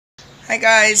Hi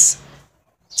guys,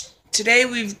 today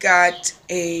we've got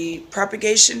a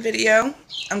propagation video.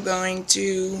 I'm going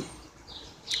to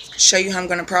show you how I'm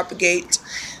going to propagate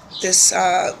this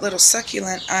little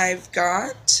succulent I've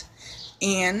got,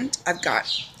 and I've got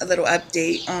a little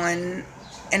update on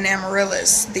an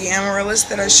Amaryllis. The Amaryllis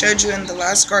that I showed you in the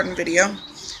last garden video.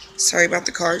 Sorry about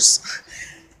the cars.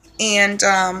 And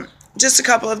just a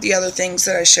couple of the other things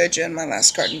that I showed you in my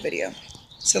last garden video.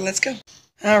 So let's go.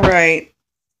 Alright.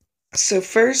 So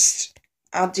first,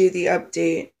 I'll do the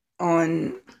update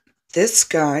on this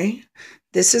guy.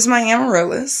 This is my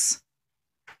Amaryllis.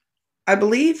 I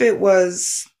believe it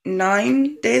was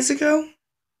 9 days ago,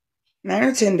 9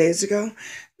 or 10 days ago,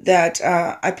 that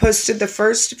I posted the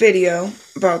first video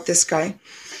about this guy.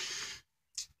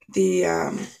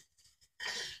 I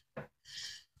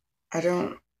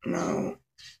don't know.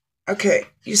 Okay,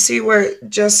 you see where it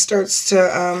just starts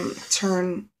to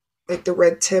turn, like the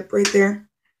red tip right there?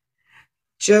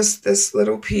 Just this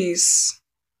little piece,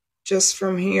 just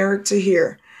from here to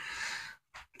here,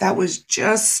 that was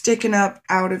just sticking up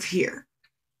out of here.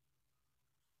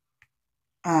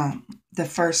 The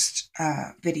first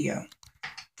video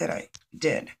that I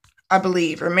did, I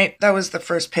believe, or maybe that was the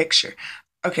first picture.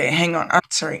 Okay, hang on. I'm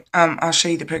sorry. I'll show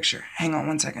you the picture. Hang on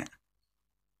one second.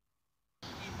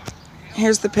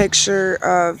 Here's the picture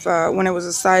of when it was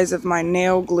the size of my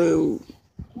nail glue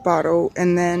bottle,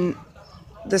 and then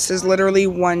this is literally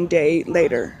 1 day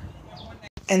later.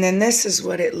 And then this is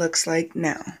what it looks like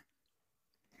now.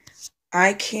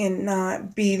 I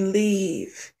cannot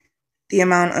believe the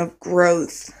amount of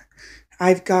growth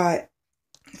I've got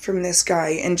from this guy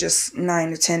in just 9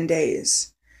 to 10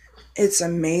 days. It's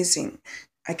amazing.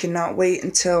 I cannot wait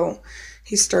until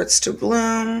he starts to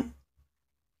bloom.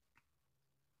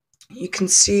 You can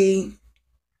see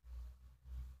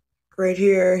right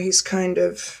here, he's starting to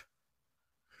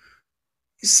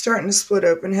split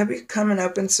open. He'll be coming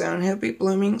open soon. He'll be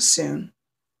blooming soon.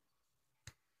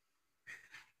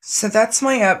 So that's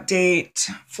my update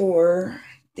for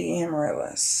the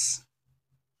Amaryllis.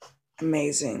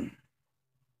 Amazing.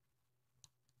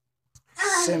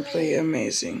 Simply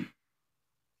amazing.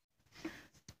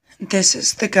 This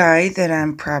is the guy that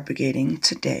I'm propagating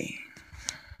today.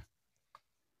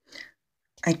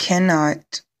 I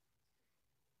cannot.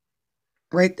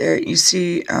 Right there, you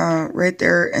see right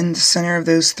there in the center of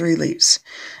those 3 leaves,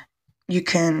 you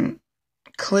can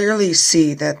clearly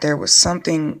see that there was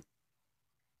something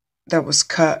that was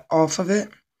cut off of it.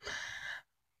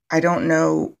 I don't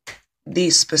know the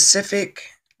specific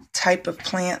type of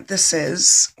plant this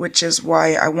is, which is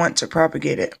why I want to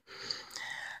propagate it.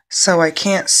 So I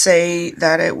can't say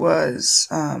that it was,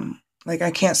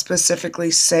 I can't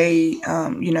specifically say,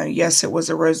 yes, it was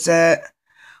a rosette,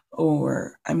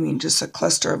 or, just a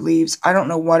cluster of leaves. I don't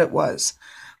know what it was,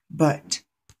 but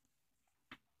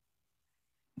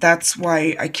that's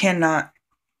why I cannot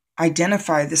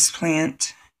identify this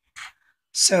plant.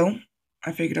 So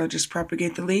I figured I'll just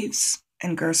propagate the leaves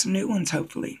and grow some new ones,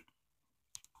 hopefully.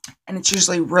 And it's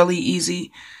usually really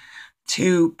easy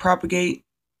to propagate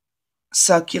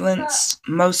succulents,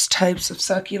 most types of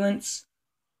succulents.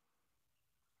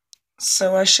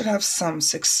 So I should have some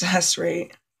success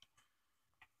rate.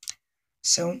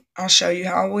 So I'll show you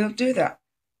how we'll do that.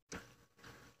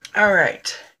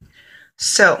 Alright,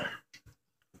 so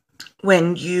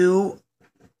when you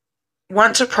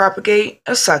want to propagate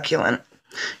a succulent,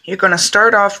 you're going to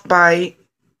start off by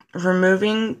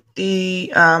removing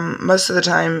the, most of the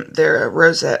time, they're a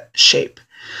rosette shape.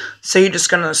 So you're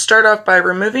just going to start off by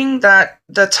removing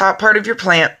the top part of your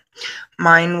plant.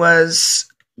 Mine was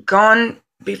gone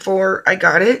before I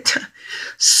got it,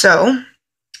 so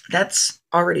that's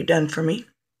already done for me.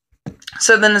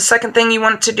 So then the second thing you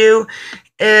want to do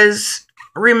is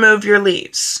remove your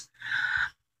leaves.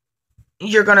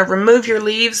 You're going to remove your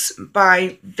leaves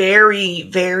by very,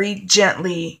 very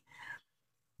gently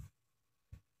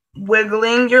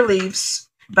wiggling your leaves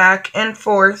back and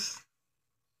forth.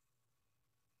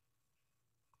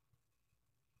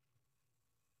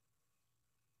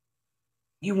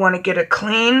 You want to get a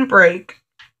clean break.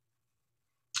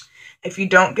 If you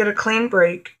don't get a clean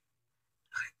break,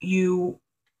 you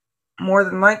more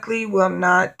than likely will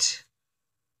not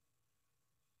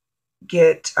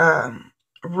get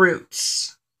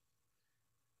roots.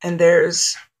 And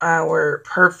there's our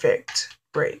perfect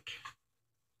break.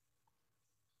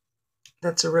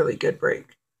 That's a really good break.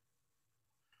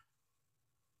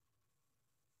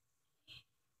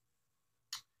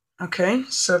 Okay,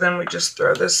 so then we just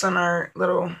throw this on our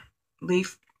little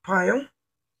leaf pile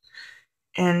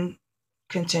and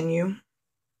continue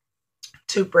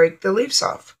to break the leaves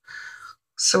off.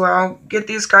 So I'll get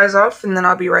these guys off and then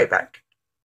I'll be right back.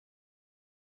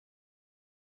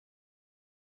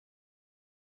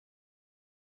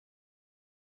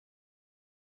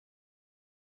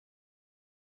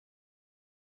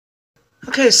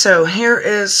 Okay, so here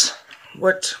is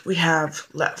what we have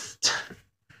left.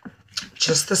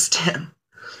 Just the stem.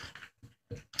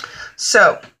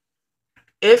 So,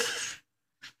 if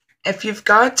you've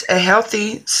got a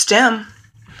healthy stem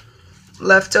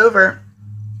left over,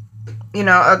 you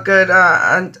know, a good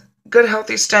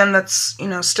healthy stem that's, you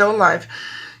know, still alive,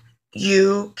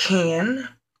 you can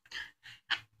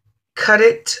cut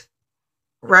it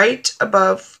right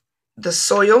above the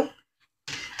soil,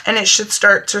 and it should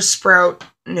start to sprout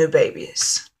new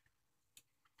babies.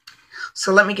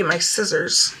 So let me get my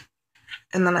scissors,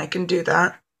 and then I can do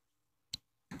that.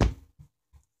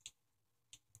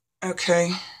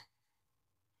 Okay.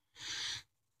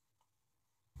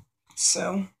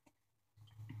 So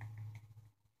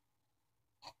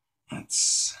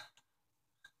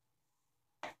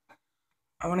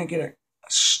I want to get a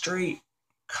straight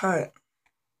cut.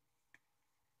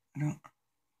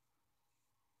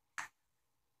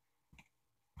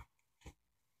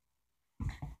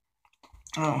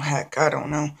 Oh, heck, I don't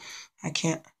know. I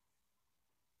can't.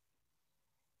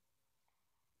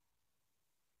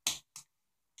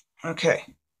 Okay.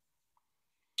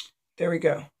 There we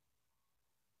go.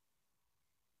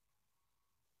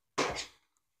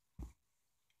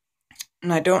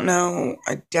 And I don't know,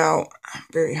 I doubt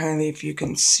very highly if you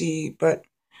can see, but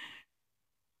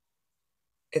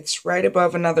it's right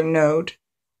above another node.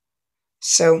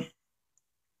 So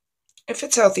if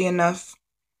it's healthy enough,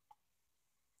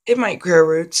 it might grow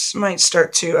roots, might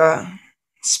start to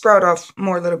sprout off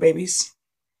more little babies.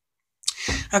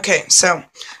 Okay, so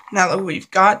now that we've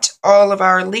got all of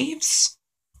our leaves,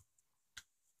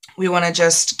 we want to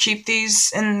just keep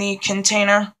these in the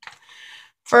container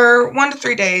for 1 to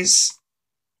 3 days.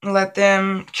 Let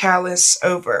them callus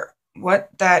over. What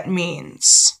that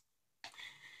means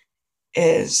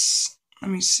is,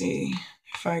 let me see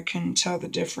if I can tell the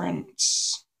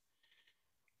difference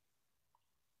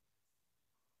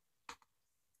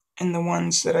in the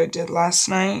ones that I did last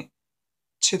night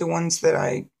to the ones that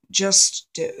I just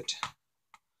did.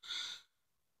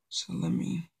 So let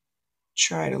me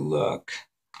try to look.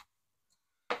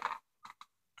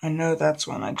 I know that's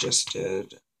one I just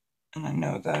did, and I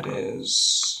know that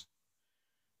is,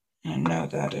 and I know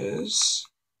that is,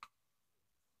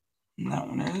 and that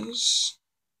one is.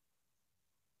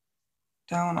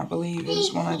 That one I believe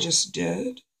is one I just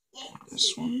did.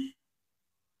 This one.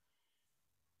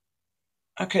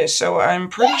 Okay, so I'm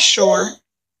pretty sure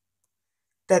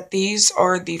that these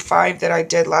are the 5 that I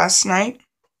did last night.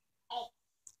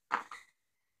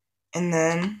 And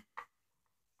then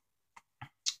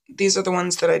these are the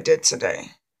ones that I did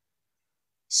today.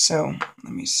 So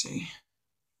let me see.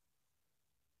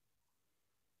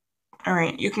 All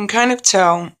right, you can kind of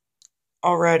tell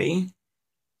already.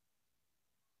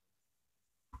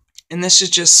 And this is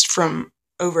just from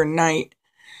overnight.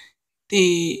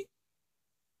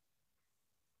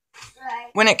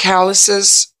 When it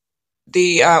calluses,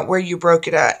 where you broke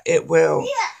it at, it will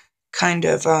kind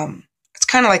of it's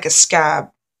kind of like a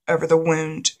scab over the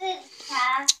wound.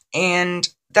 And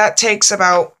that takes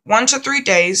about 1 to 3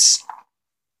 days.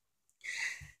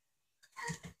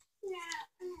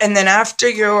 And then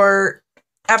after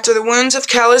the wounds have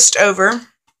calloused over,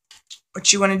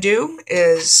 what you want to do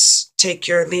is take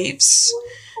your leaves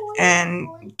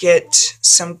and get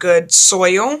some good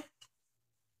soil.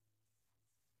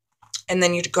 And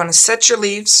then you're going to set your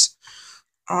leaves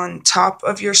on top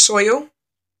of your soil.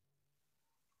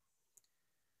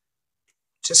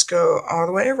 Just go all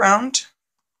the way around.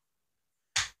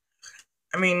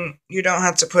 I mean, you don't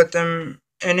have to put them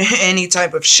in any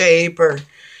type of shape or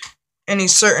any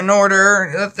certain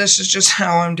order. This is just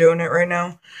how I'm doing it right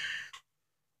now.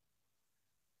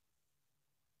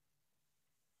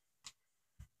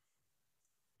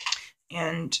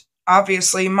 And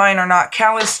obviously mine are not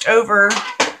calloused over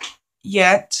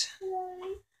yet,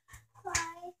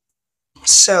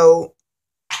 so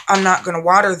I'm not going to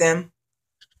water them.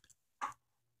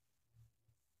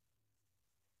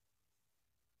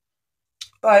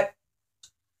 But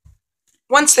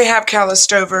once they have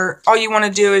calloused over, all you want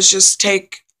to do is just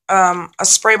take a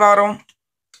spray bottle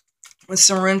with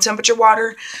some room temperature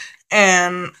water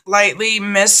and lightly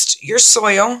mist your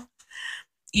soil.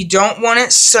 You don't want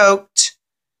it soaked,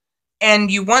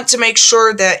 and you want to make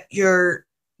sure that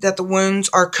the wounds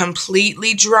are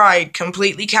completely dried,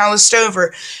 completely calloused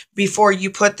over before you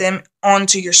put them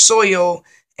onto your soil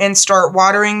and start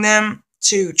watering them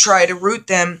to try to root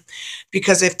them,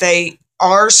 because if they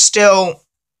are still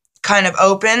kind of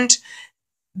opened,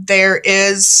 there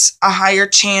is a higher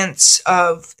chance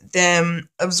of them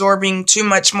absorbing too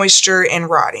much moisture and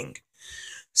rotting.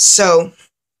 So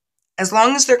as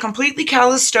long as they're completely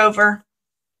calloused over,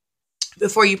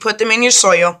 before you put them in your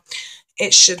soil.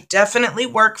 It should definitely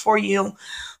work for you.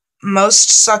 Most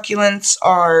succulents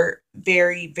are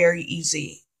very, very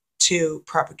easy to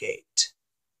propagate.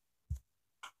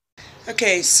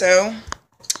 Okay, so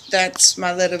that's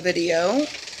my little video.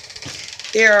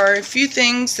 There are a few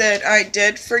things that I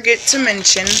did forget to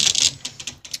mention.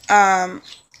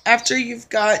 After you've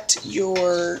got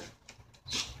your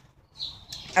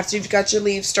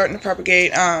leaves starting to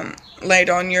propagate laid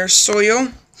on your soil,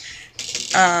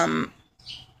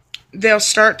 they'll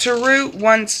start to root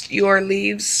once your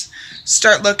leaves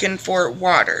start looking for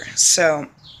water. So,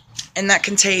 and that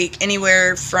can take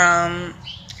anywhere from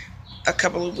a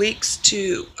couple of weeks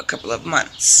to a couple of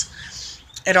months.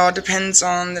 It all depends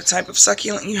on the type of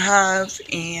succulent you have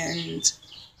and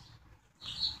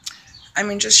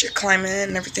just your climate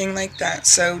and everything like that.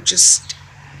 So just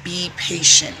be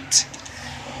patient.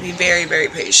 Be very, very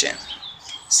patient.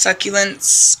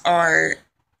 Succulents are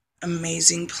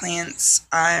amazing plants.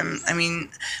 I'm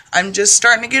just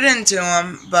starting to get into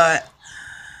them, but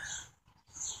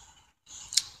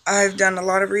I've done a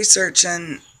lot of research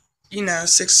in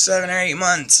 6, 7, or 8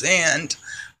 months, and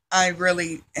I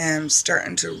really am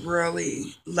starting to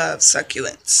really love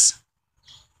succulents.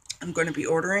 I'm going to be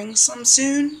ordering some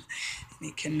soon, and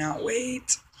I cannot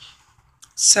wait.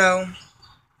 So,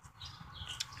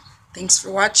 thanks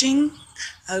for watching.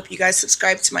 I hope you guys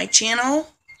subscribe to my channel,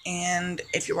 and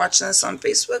if you're watching this on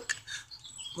Facebook,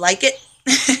 like it.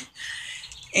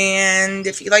 And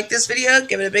if you like this video,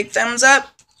 give it a big thumbs up.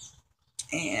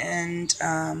 And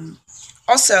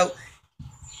also,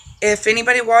 if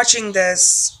anybody watching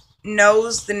this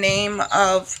knows the name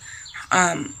of,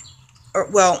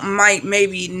 might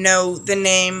maybe know the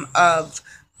name of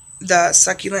the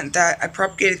succulent that I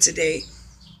propagated today,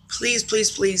 please,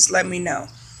 please, please let me know.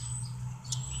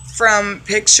 From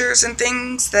pictures and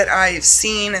things that I've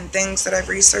seen and things that I've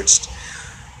researched,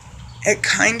 it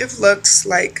kind of looks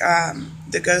like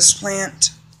the ghost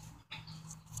plant.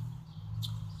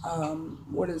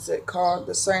 What is it called?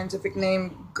 The scientific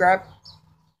name,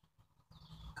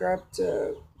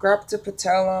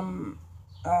 Graptopatelum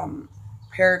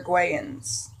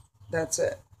paraguayans. That's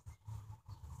it.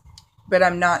 But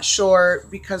I'm not sure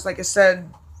because, like I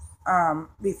said,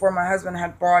 before my husband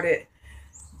had bought it,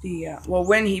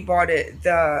 when he bought it,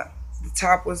 the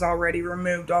top was already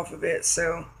removed off of it.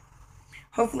 So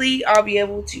hopefully I'll be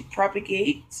able to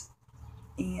propagate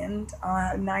and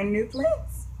 9 new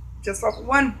plants just off of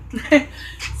one.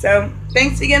 So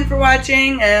thanks again for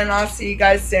watching, and I'll see you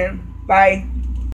guys soon. Bye.